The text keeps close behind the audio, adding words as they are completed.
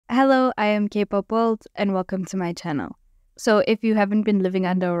Hello, I am Kpop World and welcome to my channel. So if you haven't been living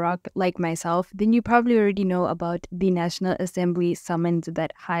under a rock like myself, then you probably already know about the National Assembly summons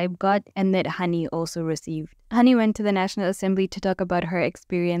that Hybe got and that Hanni also received. Hanni went to the National Assembly to talk about her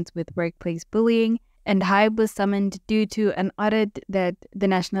experience with workplace bullying, and Hybe was summoned due to an audit that the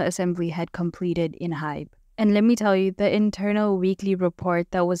National Assembly had completed in Hybe. And let me tell you, the internal weekly report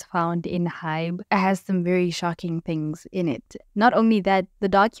that was found in Hybe has some very shocking things in it. Not only that, the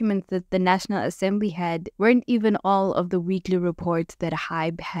documents that the National Assembly had weren't even all of the weekly reports that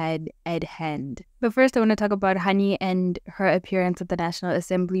Hybe had at hand. But first, I want to talk about Hanni and her appearance at the National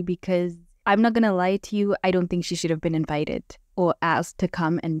Assembly because I'm not going to lie to you, I don't think she should have been invited or asked to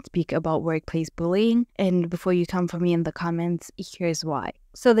come and speak about workplace bullying. And before you come for me in the comments, here's why.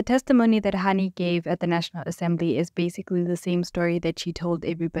 So the testimony that Hanni gave at the National Assembly is basically the same story that she told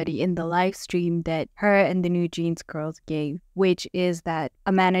everybody in the live stream that her and the New Jeans girls gave, which is that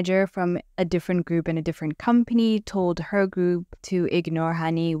a manager from a different group in a different company told her group to ignore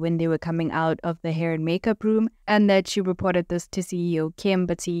Hanni when they were coming out of the hair and makeup room, and that she reported this to CEO Kim,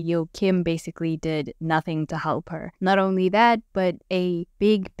 but CEO Kim basically did nothing to help her. Not only that, but a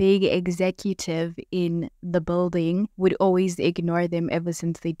big executive in the building would always ignore them ever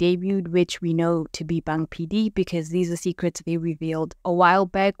since they debuted, which we know to be Bang PD because these are secrets they revealed a while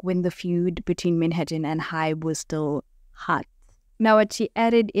back when the feud between Minhajin and Hybe was still hot. Now, what she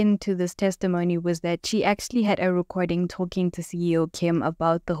added into this testimony was that she actually had a recording talking to CEO Kim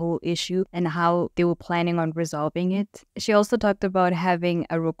about the whole issue and how they were planning on resolving it. She also talked about having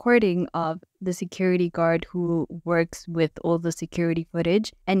a recording of the security guard who works with all the security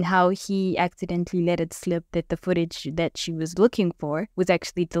footage and how he accidentally let it slip that the footage that she was looking for was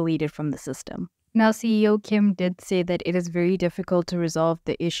actually deleted from the system. Now, CEO Kim did say that it is very difficult to resolve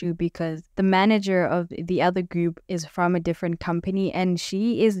the issue because the manager of the other group is from a different company and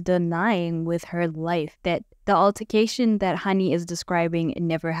she is denying with her life that the altercation that Hanni is describing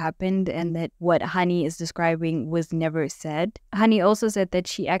never happened and that what Hanni is describing was never said. Hanni also said that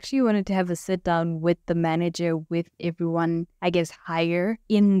she actually wanted to have a sit down with the manager, with everyone, I guess, higher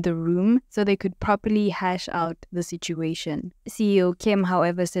in the room so they could properly hash out the situation. CEO Kim,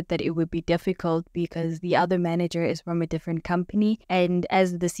 however, said that it would be difficult because the other manager is from a different company, and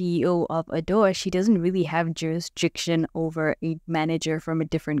as the CEO of Adore, she doesn't really have jurisdiction over a manager from a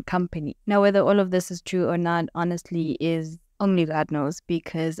different company. Now, whether all of this is true or not, honestly, is only God knows,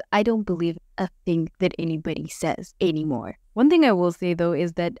 because I don't believe a thing that anybody says anymore. One thing I will say though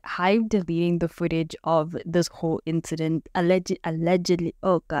is that Hybe deleting the footage of this whole incident, allegedly,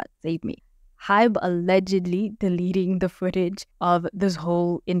 oh God, save me. Hybe allegedly deleting the footage of this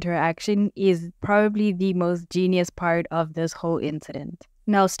whole interaction is probably the most genius part of this whole incident.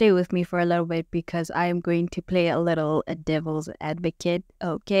 Now stay with me for a little bit because I am going to play a little devil's advocate.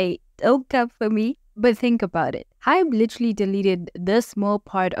 Okay, don't come for me. But think about it. Hybe literally deleted the small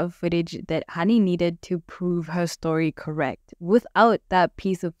part of footage that Hanni needed to prove her story correct. Without that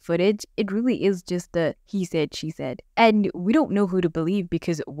piece of footage, it really is just a he said, she said. And we don't know who to believe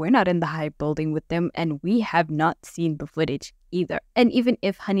because we're not in the Hybe building with them and we have not seen the footage either. And even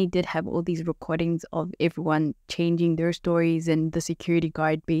if Hanni did have all these recordings of everyone changing their stories and the security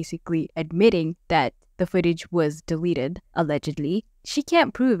guard basically admitting that the footage was deleted, allegedly, she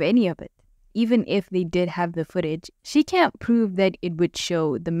can't prove any of it. Even if they did have the footage, she can't prove that it would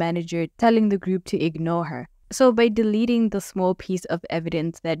show the manager telling the group to ignore her. So by deleting the small piece of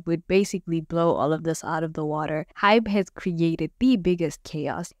evidence that would basically blow all of this out of the water, Hybe has created the biggest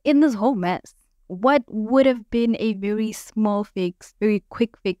chaos in this whole mess. What would have been a very small fix, very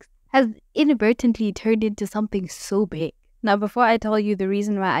quick fix, has inadvertently turned into something so big. Now, before I tell you the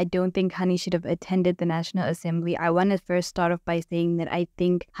reason why I don't think Hanni should have attended the National Assembly, I want to first start off by saying that I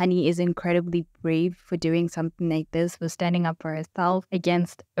think Hanni is incredibly brave for doing something like this, for standing up for herself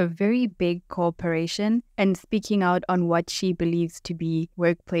against a very big corporation and speaking out on what she believes to be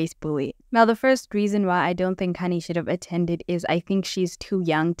workplace bullying. Now, the first reason why I don't think Hanni should have attended is I think she's too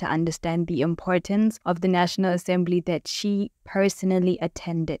young to understand the importance of the National Assembly that she personally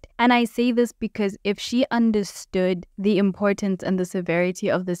attended. And I say this because if she understood the importance and the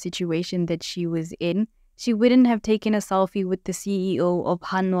severity of the situation that she was in, she wouldn't have taken a selfie with the CEO of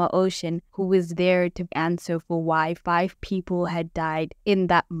Hanwha Ocean, who was there to answer for why 5 people had died in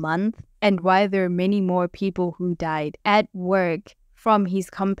that month and why there are many more people who died at work from his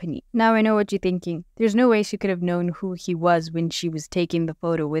company. Now I know what you're thinking. There's no way she could have known who he was when she was taking the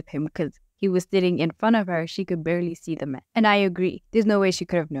photo with him because he was sitting in front of her. She could barely see the man. And I agree. There's no way she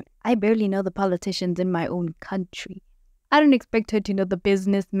could have known. I barely know the politicians in my own country. I don't expect her to know the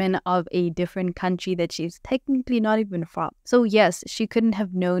businessmen of a different country that she's technically not even from. So yes, she couldn't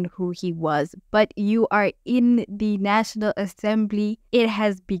have known who he was, but you are in the National Assembly. It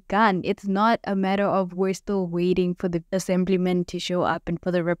has begun. It's not a matter of we're still waiting for the assemblymen to show up and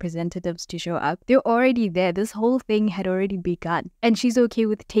for the representatives to show up. They're already there. This whole thing had already begun. And she's okay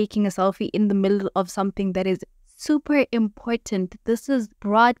with taking a selfie in the middle of something that is super important. This is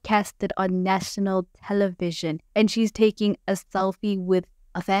broadcasted on national television, and she's taking a selfie with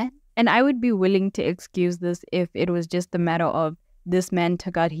a fan. And I would be willing to excuse this if it was just a matter of this man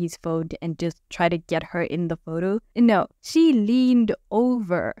took out his phone and just tried to get her in the photo. No, she leaned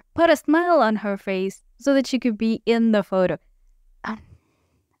over, put a smile on her face so that she could be in the photo. I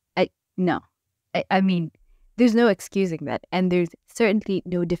mean, there's no excusing that, and there's certainly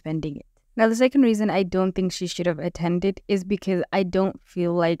no defending it. Now, the second reason I don't think she should have attended is because I don't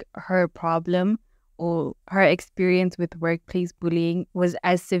feel like her problem or her experience with workplace bullying was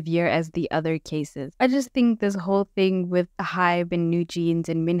as severe as the other cases. I just think this whole thing with Hybe and New Jeans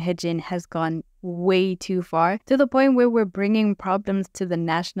and Minhajin has gone way too far, to the point where we're bringing problems to the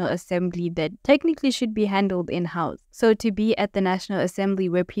National Assembly that technically should be handled in-house. So to be at the National Assembly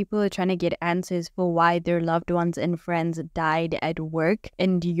where people are trying to get answers for why their loved ones and friends died at work,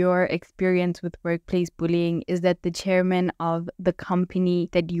 and your experience with workplace bullying is that the chairman of the company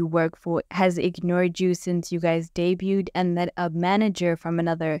that you work for has ignored you since you guys debuted, and that a manager from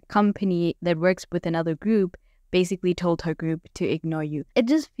another company that works with another group basically told her group to ignore you. It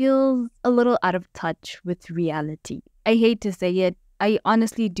just feels a little out of touch with reality. I hate to say it. I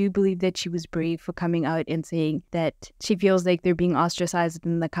honestly do believe that she was brave for coming out and saying that she feels like they're being ostracized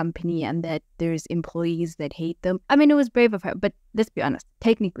in the company and that there's employees that hate them. I mean, it was brave of her, but let's be honest.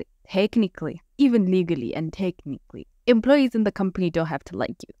 Technically, even legally and technically, employees in the company don't have to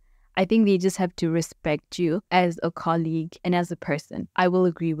like you. I think they just have to respect you as a colleague and as a person. I will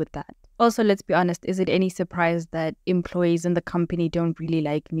agree with that. Also, let's be honest, is it any surprise that employees in the company don't really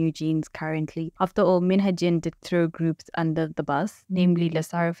like New Jeans currently? After all, Minhajin did throw groups under the bus, namely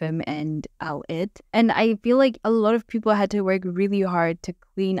Lasarfim and Audit. And I feel like a lot of people had to work really hard to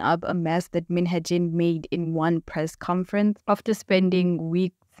clean up a mess that Minhajin made in one press conference after spending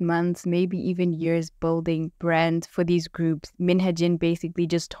weeks, months, maybe even years building brands for these groups. Minhajin basically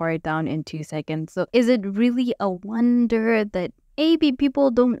just tore it down in 2 seconds. So is it really a wonder that maybe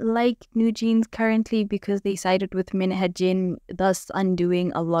people don't like New Jeans currently because they sided with Minhajin, thus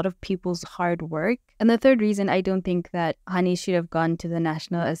undoing a lot of people's hard work? And the third reason I don't think that Hanni should have gone to the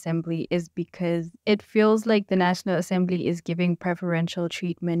National Assembly is because it feels like the National Assembly is giving preferential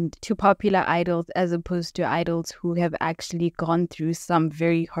treatment to popular idols as opposed to idols who have actually gone through some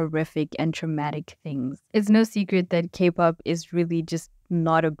very horrific and traumatic things. It's no secret that Kpop is really just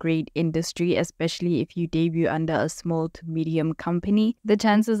not a great industry, especially if you debut under a small to medium company. The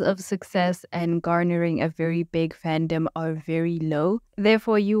chances of success and garnering a very big fandom are very low.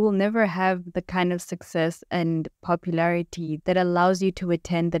 Therefore, you will never have the kind of success and popularity that allows you to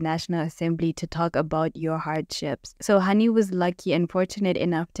attend the National Assembly to talk about your hardships. So Hanni was lucky and fortunate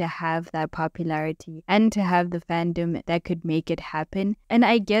enough to have that popularity and to have the fandom that could make it happen. And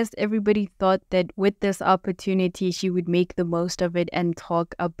I guess everybody thought that with this opportunity, she would make the most of it and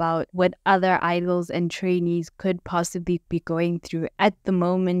talk about what other idols and trainees could possibly be going through at the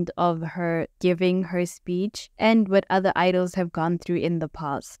moment of her giving her speech and what other idols have gone through in the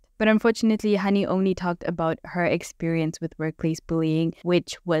past. But unfortunately, Hanni only talked about her experience with workplace bullying,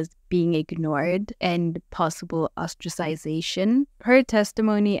 which was being ignored and possible ostracization. Her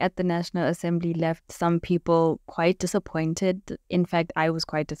testimony at the National Assembly left some people quite disappointed. In fact, I was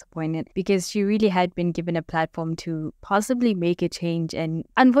quite disappointed because she really had been given a platform to possibly make a change. And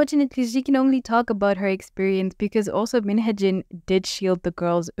unfortunately, she can only talk about her experience because also Minhajin did shield the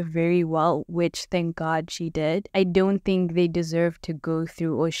girls very well, which thank God she did. I don't think they deserve to go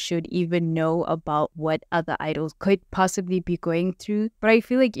through or should even know about what other idols could possibly be going through. But I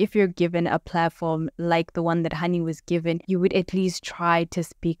feel like if you're given a platform like the one that Hanni was given, you would at least try to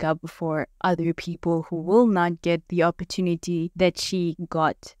speak up for other people who will not get the opportunity that she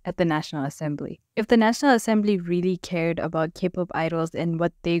got at the National Assembly. If the National Assembly really cared about K-pop idols and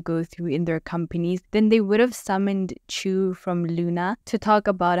what they go through in their companies, then they would have summoned Chu from Luna to talk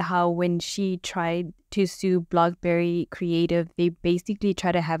about how when she tried to sue Blockberry Creative, they basically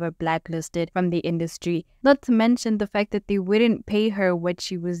try to have her blacklisted from the industry. Not to mention the fact that they wouldn't pay her what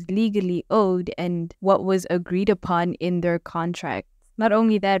she was legally owed and what was agreed upon in their contract. Not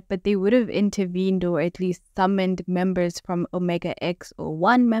only that, but they would have intervened or at least summoned members from Omega X or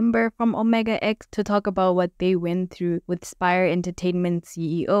one member from Omega X to talk about what they went through with Spire Entertainment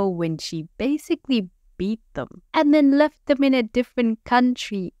CEO when she basically beat them and then left them in a different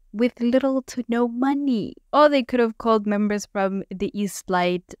country with little to no money. Or they could have called members from the East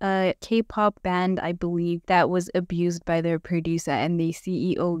Light, a K-pop band, I believe, that was abused by their producer, and the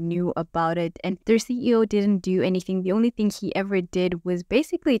CEO knew about it, and their CEO didn't do anything. The only thing he ever did was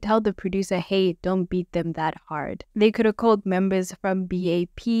basically tell the producer, hey, don't beat them that hard. They could have called members from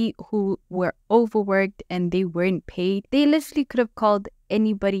BAP who were overworked and they weren't paid. They literally could have called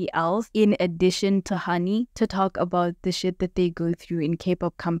anybody else in addition to Hanni to talk about the shit that they go through in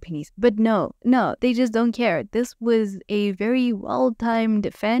K-pop companies. But no, they just don't care. This was a very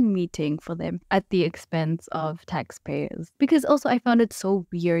well-timed fan meeting for them at the expense of taxpayers. Because also I found it so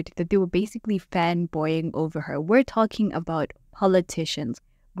weird that they were basically fanboying over her. We're talking about politicians,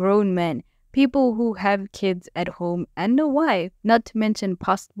 grown men, people who have kids at home and a wife, not to mention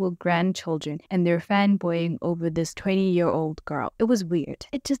possible grandchildren, and they're fanboying over this 20-year-old girl. It was weird.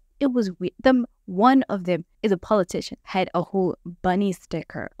 It was weird. One of them is a politician, had a whole bunny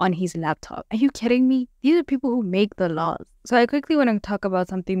sticker on his laptop. Are you kidding me? These are people who make the laws. So I quickly want to talk about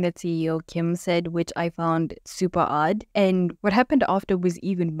something that CEO Kim said, which I found super odd. And what happened after was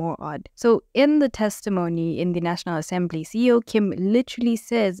even more odd. So in the testimony in the National Assembly, CEO Kim literally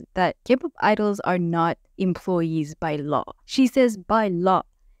says that K-pop idols are not employees by law. She says by law.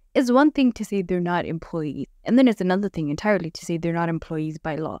 It's one thing to say they're not employees, and then it's another thing entirely to say they're not employees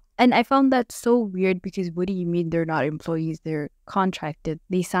by law. And I found that so weird because what do you mean they're not employees? They're contracted.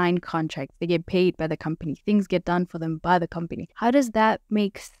 They sign contracts. They get paid by the company. Things get done for them by the company. How does that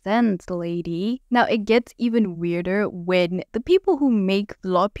make sense, lady? Now, it gets even weirder when the people who make the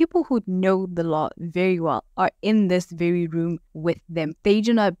law, people who know the law very well, are in this very room with them. They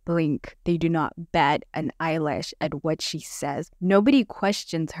do not blink. They do not bat an eyelash at what she says. Nobody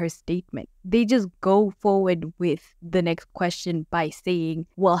questions her statement. They just go forward with the next question by saying,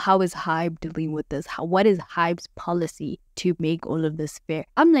 well, how is Hybe dealing with this? What is Hybe's policy to make all of this fair?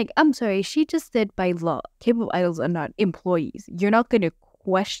 I'm like, I'm sorry, she just said by law, K-pop idols are not employees. You're not going to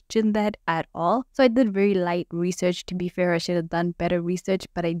question that at all. So I did very light research. To be fair, I should have done better research,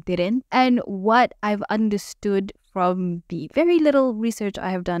 but I didn't. And what I've understood from the very little research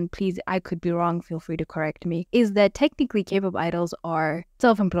I have done, please, I could be wrong, feel free to correct me, is that technically K-pop idols are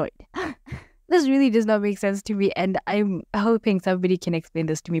self-employed. This really does not make sense to me, and I'm hoping somebody can explain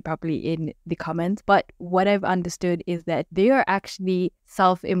this to me properly in the comments. But what I've understood is that they are actually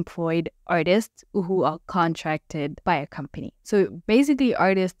self-employed artists who are contracted by a company. So basically,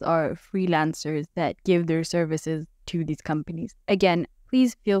 artists are freelancers that give their services to these companies. Again,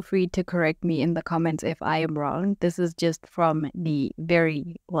 please feel free to correct me in the comments if I am wrong. This is just from the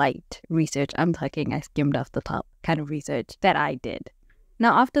very light research. I'm talking, I skimmed off the top kind of research that I did.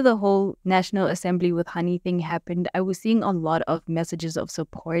 Now, after the whole National Assembly with Hanni thing happened, I was seeing a lot of messages of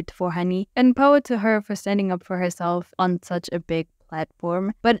support for Hanni, and power to her for standing up for herself on such a big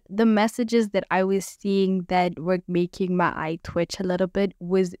platform. But the messages that I was seeing that were making my eye twitch a little bit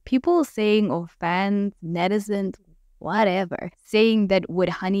was people saying, or fans, netizens, whatever, saying that what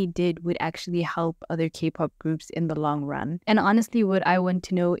Hanni did would actually help other K-pop groups in the long run. And honestly, what I want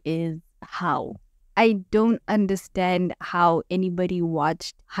to know is how. I don't understand how anybody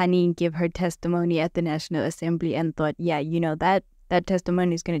watched Hanni give her testimony at the National Assembly and thought, yeah, you know, that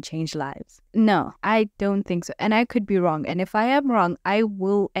testimony is going to change lives. No, I don't think so. And I could be wrong. And if I am wrong, I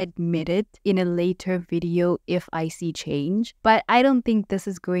will admit it in a later video if I see change. But I don't think this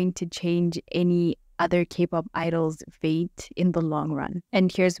is going to change any other K-pop idols' fate in the long run.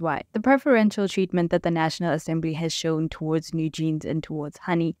 And here's why. The preferential treatment that the National Assembly has shown towards New Jeans and towards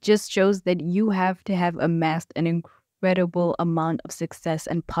Hanni just shows that you have to have amassed an incredible amount of success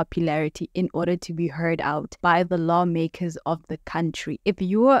and popularity in order to be heard out by the lawmakers of the country. If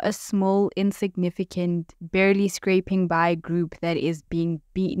you are a small, insignificant, barely scraping by group that is being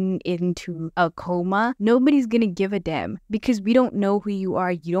beaten into a coma, nobody's gonna give a damn because we don't know who you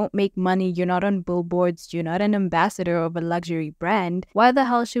are. You don't make money. You're not on billboards. You're not an ambassador of a luxury brand. Why the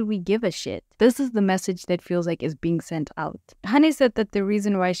hell should we give a shit? This is the message that feels like is being sent out. Hanni said that the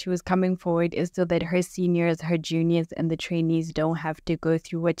reason why she was coming forward is so that her seniors, her juniors, and the trainees don't have to go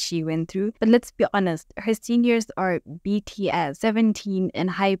through what she went through. But let's be honest, her seniors are BTS, 17, and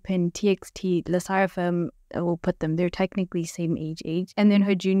Hype, TXT, Le Sserafim. We'll put them, they're technically same age. And then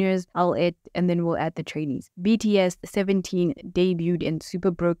her juniors, audit, and then we'll add the trainees. BTS, 17, debuted in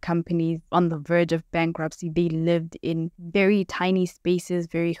super broke companies on the verge of bankruptcy. They lived in very tiny spaces,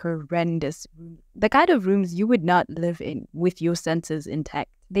 very horrendous. the kind of rooms you would not live in with your senses intact.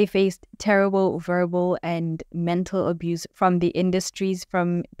 They faced terrible verbal and mental abuse from the industries,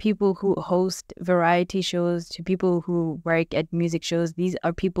 from people who host variety shows to people who work at music shows. These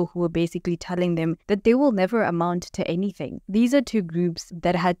are people who were basically telling them that they will never amount to anything. These are two groups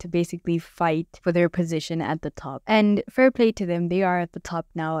that had to basically fight for their position at the top. And fair play to them, they are at the top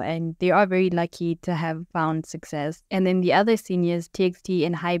now and they are very lucky to have found success. And then the other seniors, TXT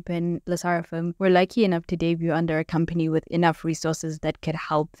and Hype and Lasarafim, were lucky enough to debut under a company with enough resources that could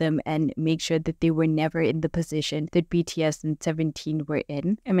help them and make sure that they were never in the position that BTS and 17 were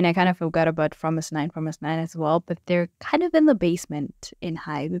in. I mean, I kind of forgot about Promise 9 as well, but they're kind of in the basement in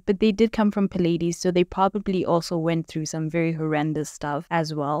Hybe. But they did come from Pallades, so they probably also went through some very horrendous stuff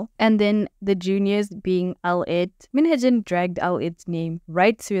as well. And then the juniors being audit, Minhejin dragged audit's name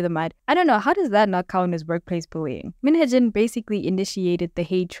right through the mud. I don't know, how does that not count as workplace bullying? Minhejin basically initiated the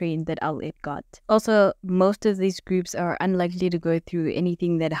hate train that audit got. Also, most of these groups are unlikely to go through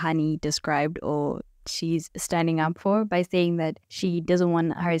anything that Hanni described or she's standing up for by saying that she doesn't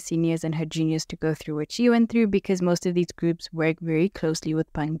want her seniors and her juniors to go through what she went through because most of these groups work very closely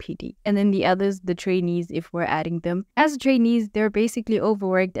with Bang PD. And then the others, the trainees, if we're adding them, as trainees, they're basically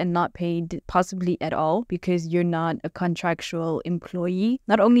overworked and not paid possibly at all because you're not a contractual employee.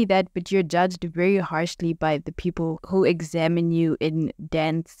 Not only that, but you're judged very harshly by the people who examine you in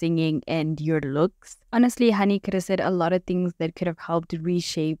dance, singing, and your looks. Honestly, Hanni could have said a lot of things that could have helped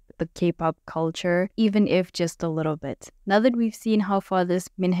reshape the K-pop culture, even if just a little bit. Now that we've seen how far this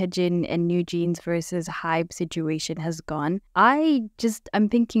Minhejin and New Jeans versus Hybe situation has gone, I'm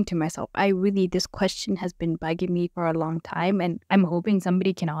thinking to myself, this question has been bugging me for a long time, and I'm hoping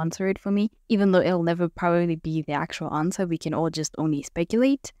somebody can answer it for me, even though it'll never probably be the actual answer. We can all just only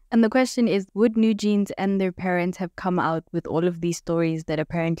speculate. And the question is, would New Jeans and their parents have come out with all of these stories that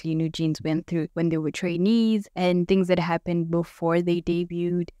apparently New Jeans went through when they were trainees and things that happened before they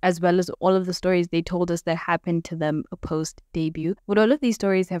debuted, as well as all of the stories they told us that happened to them post-debut? Would all of these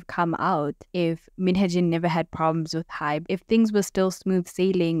stories have come out if Minhejin never had problems with Hybe, if things were still smooth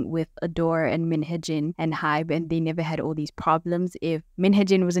sailing with Adore and Minhejin and Hybe and they never had all these problems, if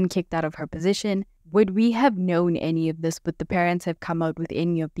Minhejin wasn't kicked out of her position? Would we have known any of this? Would the parents have come out with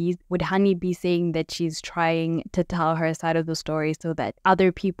any of these? Would Hanni be saying that she's trying to tell her side of the story so that other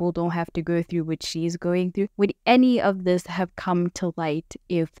people don't have to go through what she's going through? Would any of this have come to light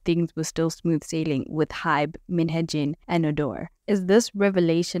if things were still smooth sailing with Hybe, Minhejin, and Adore? Is this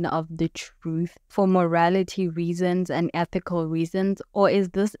revelation of the truth for morality reasons and ethical reasons, or is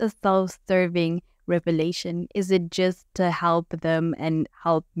this a self-serving revelation? Is it just to help them and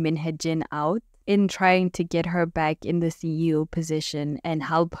help Minhejin out in trying to get her back in the CEO position and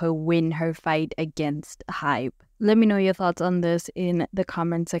help her win her fight against Hybe? Let me know your thoughts on this in the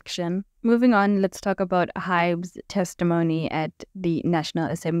comment section. Moving on, let's talk about Hybe's testimony at the National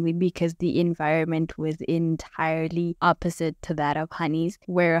Assembly, because the environment was entirely opposite to that of Hanni's,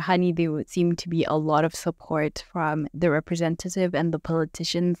 where Hanni, there would seem to be a lot of support from the representative and the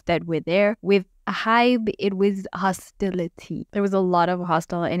politicians that were there. With Hybe, it was hostility. There was a lot of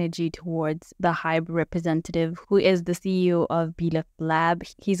hostile energy towards the Hybe representative, who is the CEO of Bilaf Lab.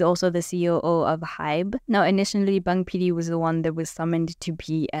 He's also the COO of Hybe. Now, initially, Bang PD was the one that was summoned to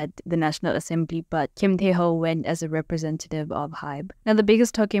be at the National Assembly, but Kim Tae-ho went as a representative of Hybe. Now, the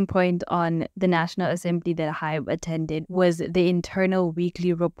biggest talking point on the National Assembly that Hybe attended was the internal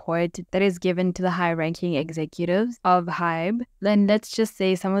weekly report that is given to the high-ranking executives of Hybe. Then let's just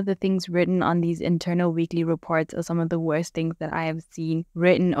say some of the things written on these internal weekly reports are some of the worst things that I have seen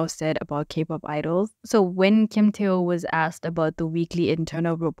written or said about K-pop idols. So when Kim Tae-ho was asked about the weekly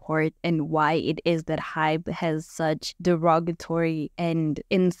internal report and why it is that Hybe has such derogatory and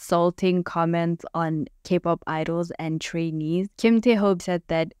insulting comments on K-pop idols and trainees, Kim Tae-ho said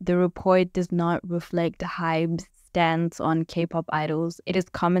that the report does not reflect Hybe's stance on K-pop idols. It is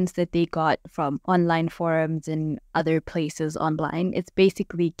comments that they got from online forums and other places online. It's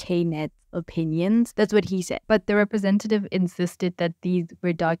basically K-Net's opinions. That's what he said. But the representative insisted that these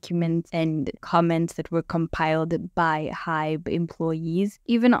were documents and comments that were compiled by Hybe employees.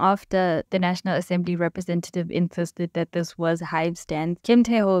 Even after the National Assembly representative insisted that this was Hybe's stance, Kim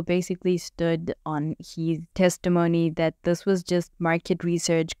Tae-ho basically stood on his testimony that this was just market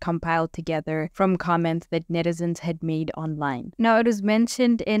research compiled together from comments that netizens had made online. Now, it was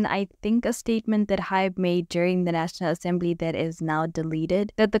mentioned in, I think, a statement that Hybe made during the National Assembly that is now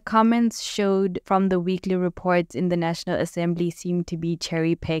deleted, that the comments comments showed from the weekly reports in the National Assembly seemed to be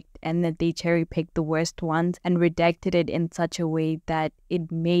cherry-picked, and that they cherry-picked the worst ones and redacted it in such a way that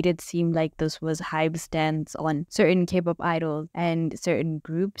it made it seem like this was Hybe's stance on certain K-pop idols and certain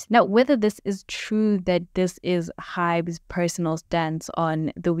groups. Now, whether this is true that this is Hybe's personal stance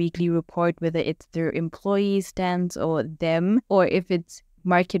on the weekly report, whether it's their employee stance or them, or if it's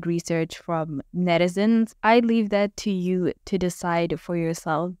market research from netizens, I leave that to you to decide for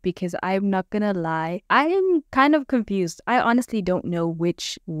yourself, because I'm not gonna lie, I am kind of confused. I honestly don't know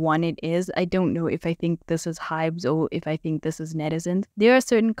which one it is. I don't know if I think this is Hybe's or if I think this is netizens. There are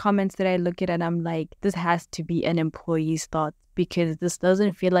certain comments that I look at and I'm like, this has to be an employee's thought, because this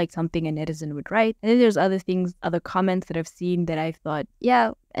doesn't feel like something a netizen would write. And then there's other comments that I've seen that I've thought,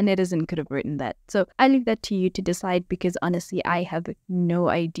 yeah, a netizen could have written that. So I leave that to you to decide, because honestly, I have no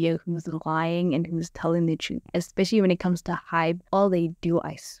idea who's lying and who's telling the truth, especially when it comes to Hybe. All they do,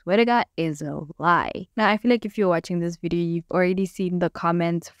 I swear to God, is a lie. Now, I feel like if you're watching this video, you've already seen the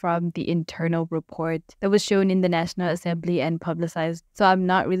comments from the internal report that was shown in the National Assembly and publicized. So I'm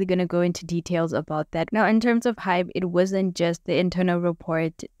not really going to go into details about that. Now, in terms of Hybe, it wasn't just the internal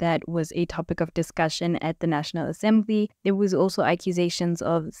report that was a topic of discussion at the National Assembly. There was also accusations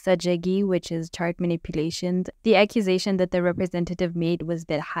of sajagi, which is chart manipulations. The accusation that the representative made was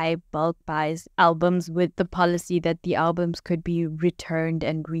that Hybe bulk buys albums with the policy that the albums could be returned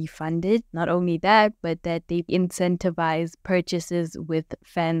and refunded. Not only that, but that they incentivize purchases with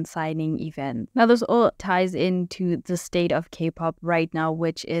fan signing events. Now, this all ties into the state of K-pop right now,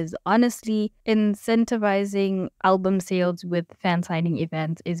 which is honestly incentivizing album sales with fan signing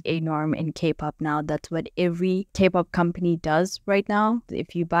events is a norm in K-pop now. That's what every K-pop company does right now.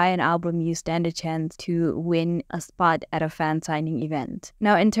 If you buy an album, you stand a chance to win a spot at a fan signing event.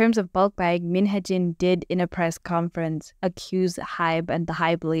 Now, in terms of bulk buying, Min Hye-jin did in a press conference accuse Hybe and the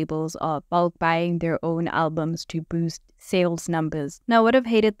Hybe labels of bulk buying their own albums to boost sales numbers. Now, what I've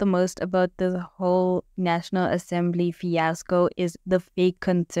hated the most about the whole National Assembly fiasco is the fake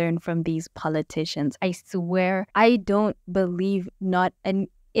concern from these politicians. I swear, I don't believe not an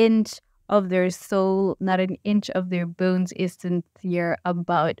inch of their soul, not an inch of their bones is sincere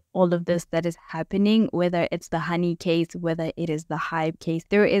about all of this that is happening, whether it's the Hanni case, whether it is the Hybe case.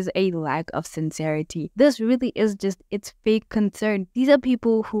 There is a lack of sincerity. This really is just, it's fake concern. These are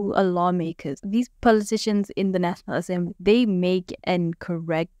people who are lawmakers. These politicians in the National Assembly, they make and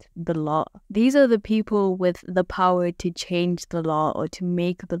correct the law. These are the people with the power to change the law or to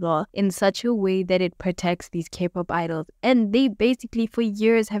make the law in such a way that it protects these K-pop idols. And they basically for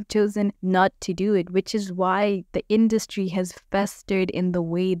years have chosen not to do it, which is why the industry has festered in the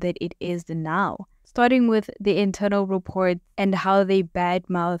way that it is now. Starting with the internal report and how they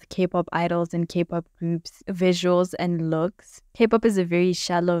badmouth K-pop idols and K-pop groups' visuals and looks. K-pop is a very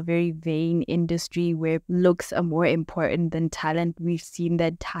shallow, very vain industry where looks are more important than talent. We've seen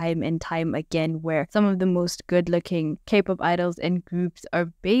that time and time again, where some of the most good-looking K-pop idols and groups are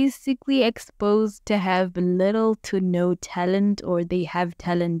basically exposed to have little to no talent, or they have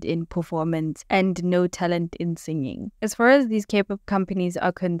talent in performance and no talent in singing. As far as these K-pop companies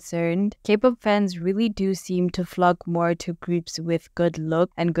are concerned, K-pop fans really do seem to flock more to groups with good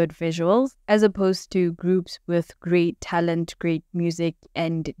look and good visuals, as opposed to groups with great talent, great music,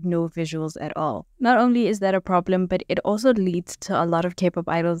 and no visuals at all. Not only is that a problem, but it also leads to a lot of K-pop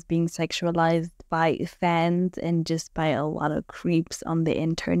idols being sexualized by fans and just by a lot of creeps on the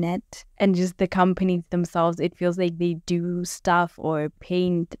internet. And just the companies themselves, it feels like they do stuff or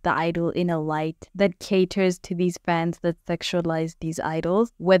paint the idol in a light that caters to these fans that sexualize these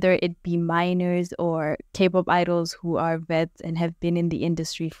idols, whether it be minors or K-pop idols who are vets and have been in the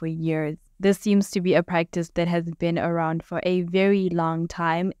industry for years. This seems to be a practice that has been around for a very long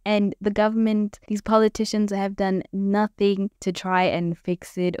time, and the government, these politicians have done nothing to try and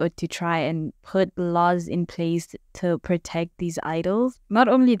fix it or to try and put laws in place to protect these idols. Not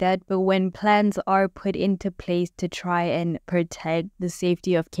only that, but when plans are put into place to try and protect the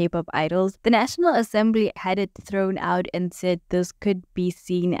safety of K-pop idols, the National Assembly had it thrown out and said this could be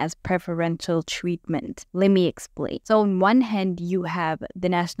seen as preferential treatment. Let me explain. So on one hand, you have the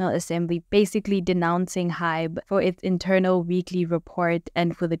National Assembly basically denouncing Hybe for its internal weekly report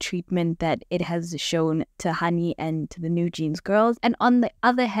and for the treatment that it has shown to Hanni and to the New Jeans girls. And on the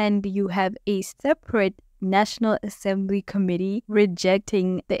other hand, you have a separate National Assembly committee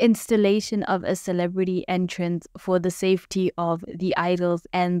rejecting the installation of a celebrity entrance for the safety of the idols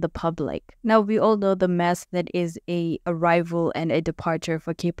and the public. Now, we all know the mess that is a arrival and a departure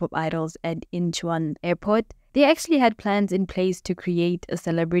for K-pop idols at Incheon Airport. they actually had plans in place to create a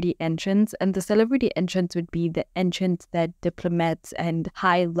celebrity entrance, and the celebrity entrance would be the entrance that diplomats and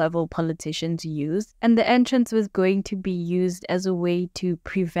high-level politicians use. And the entrance was going to be used as a way to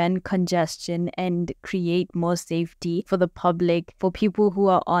prevent congestion and create more safety for the public, for people who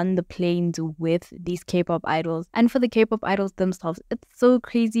are on the planes with these K-pop idols, and for the K-pop idols themselves. It's so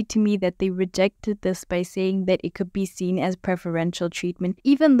crazy to me that they rejected this by saying that it could be seen as preferential treatment,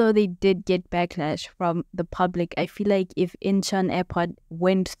 even though they did get backlash from the public. I feel like if Incheon Airport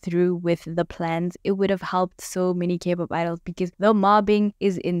went through with the plans, it would have helped so many K-pop idols, because the mobbing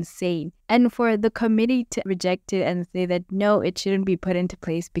is insane. And for the committee to reject it and say that no, it shouldn't be put into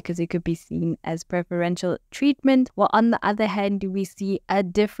place because it could be seen as preferential treatment. While on the other hand, we see a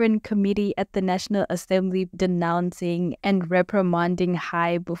different committee at the National Assembly denouncing and reprimanding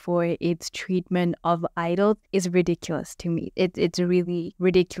Hybe for its treatment of idols is ridiculous to me. It's really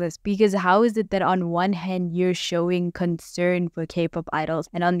ridiculous, because how is it that on one hand you're showing concern for K-pop idols,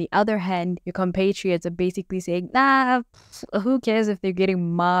 and on the other hand your compatriots are basically saying, nah, who cares if they're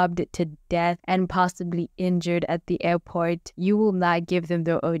getting mobbed to death and possibly injured at the airport? You will not give them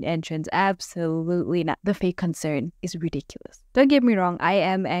their own entrance. Absolutely not. The fake concern is ridiculous. Don't get me wrong, I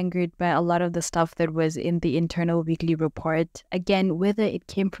am angered by a lot of the stuff that was in the internal weekly report. Again, whether it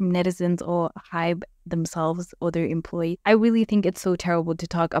came from netizens or Hybe themselves or their employees, I really think it's so terrible to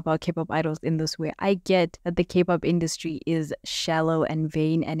talk about K-pop idols in this way. I get that the K-pop industry is shallow and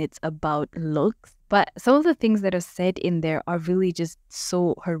vain and it's about looks, but some of the things that are said in there are really just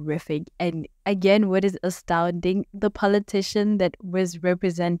so horrific. And again, what is astounding, the politician that was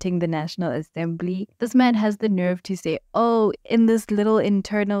representing the National Assembly, this man has the nerve to say, oh, in this little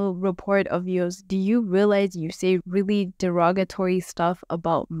internal report of yours, do you realize you say really derogatory stuff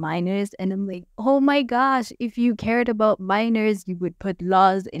about minors? And I'm like, oh my gosh, if you cared about minors, you would put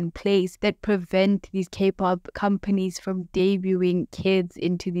laws in place that prevent these K-pop companies from debuting kids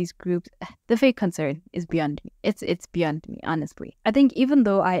into these groups. The fake concern is beyond me. It's beyond me, honestly. I think even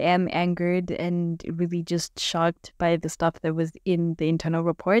though I am angered and really just shocked by the stuff that was in the internal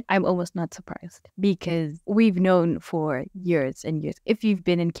report, I'm almost not surprised, because we've known for years and years. If you've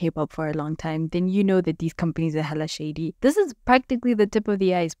been in K-pop for a long time, then you know that these companies are hella shady. This is practically the tip of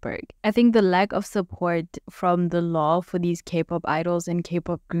the iceberg. I think the lack of support from the law for these K-pop idols and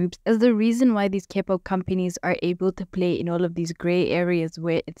K-pop groups is the reason why these K-pop companies are able to play in all of these gray areas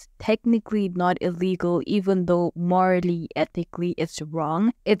where it's technically not illegal, even though morally, ethically, it's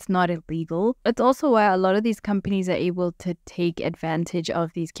wrong. It's not illegal. It's also why a lot of these companies are able to take advantage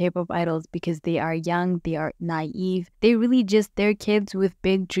of these K-pop idols, because they are young, they are naive, they really just, they're kids with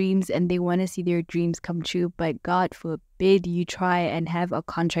big dreams and they want to see their dreams come true. But God forbid you try and have a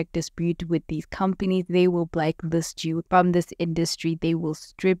contract dispute with these companies, they will blacklist you from this industry. They will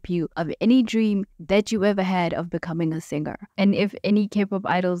strip you of any dream that you ever had of becoming a singer. And if any K-pop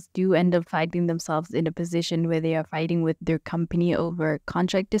idols do end up finding themselves in a position where they are fighting with their company over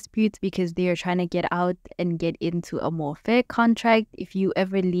contract disputes because they are trying to get out and get into a more fair contract, if you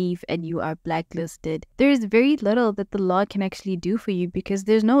ever leave and you are blacklisted, there is very little that the law can actually do for you, because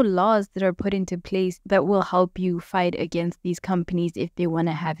there's no laws that are put into place that will help you fight against these companies if they want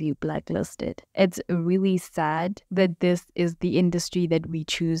to have you blacklisted. It's really sad that this is the industry that we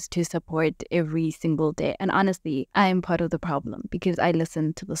choose to support every single day. And honestly, I am part of the problem, because I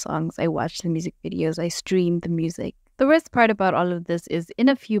listen to the songs, I watch the music videos, I stream the music. The worst part about all of this is in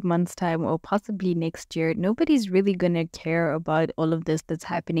a few months' time, or possibly next year, nobody's really gonna care about all of this that's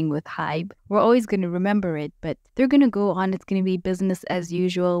happening with Hybe. We're always gonna remember it, but they're gonna go on. It's gonna be business as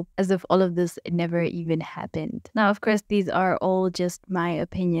usual, as if all of this never even happened. Now, of course, these are all just my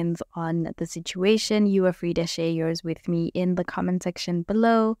opinions on the situation. You are free to share yours with me in the comment section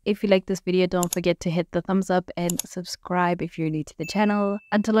below. If you like this video, don't forget to hit the thumbs up and subscribe if you're new to the channel.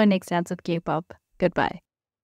 Until our next dance with K-pop, goodbye.